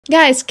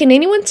Guys, can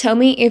anyone tell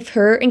me if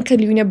her and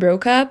Kolunya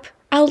broke up?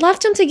 I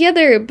loved them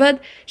together,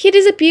 but he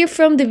disappeared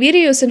from the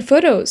videos and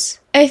photos.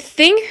 I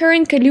think her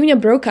and Kolunya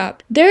broke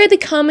up. There are the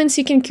comments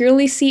you can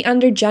clearly see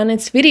under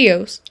Janet's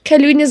videos.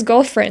 Kalunya's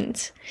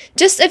girlfriend.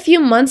 Just a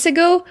few months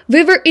ago,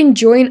 we were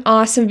enjoying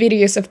awesome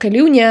videos of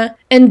Kolunya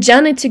and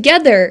Janet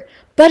together.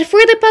 But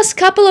for the past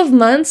couple of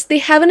months, they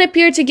haven't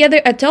appeared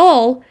together at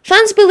all.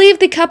 Fans believe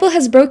the couple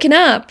has broken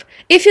up.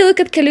 If you look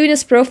at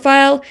Kalunya's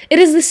profile, it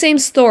is the same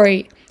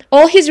story.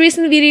 All his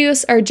recent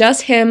videos are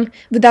just him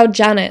without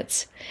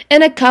Janet.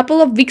 And a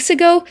couple of weeks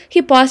ago,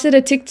 he posted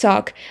a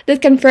TikTok that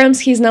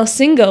confirms he's now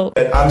single.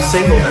 I'm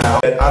single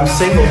now. I'm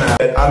single now.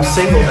 I'm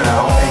single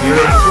now. And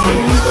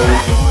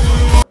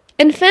you're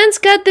And fans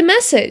got the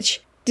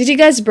message. Did you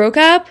guys broke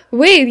up?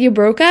 Wait, you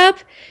broke up?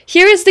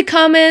 Here is the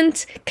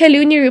comment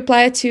Kolunya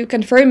replied to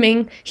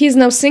confirming he's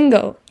now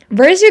single.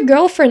 Where's your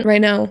girlfriend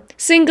right now?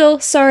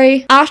 Single,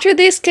 sorry. After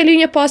this,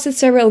 Kolunya posted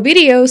several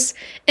videos,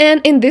 and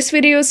in these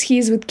videos,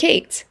 he's with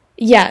Kate.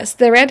 Yes,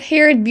 the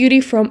red-haired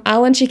beauty from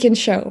Alan Chicken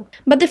Show.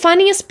 But the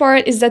funniest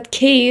part is that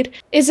Kate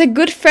is a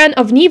good friend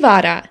of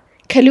Nivara,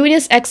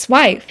 Kalunya's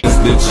ex-wife.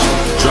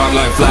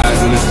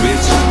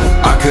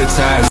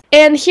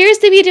 And here's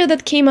the video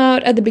that came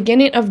out at the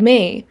beginning of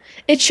May.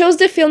 It shows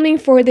the filming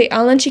for the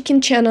Alan Chicken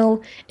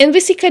channel, and we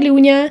see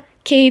Kolunya,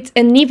 Kate,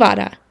 and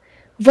Nivara.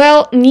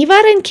 Well,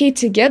 Nivara and Kate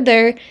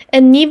together,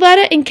 and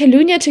Nivara and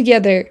Kolunya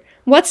together.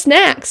 What's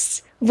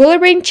next? Will it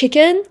rain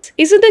chicken?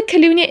 Isn't that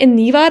Kolunya and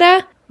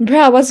Nivara?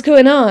 Bruh, what's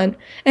going on?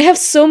 I have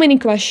so many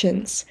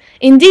questions.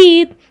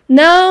 Indeed,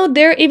 now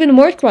there are even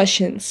more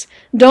questions.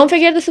 Don't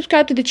forget to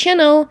subscribe to the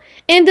channel.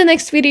 In the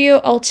next video,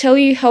 I'll tell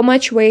you how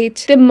much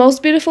weight the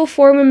most beautiful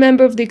former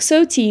member of the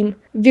EXO team,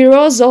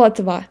 Vero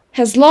Zolatova,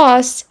 has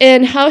lost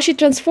and how she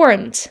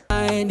transformed.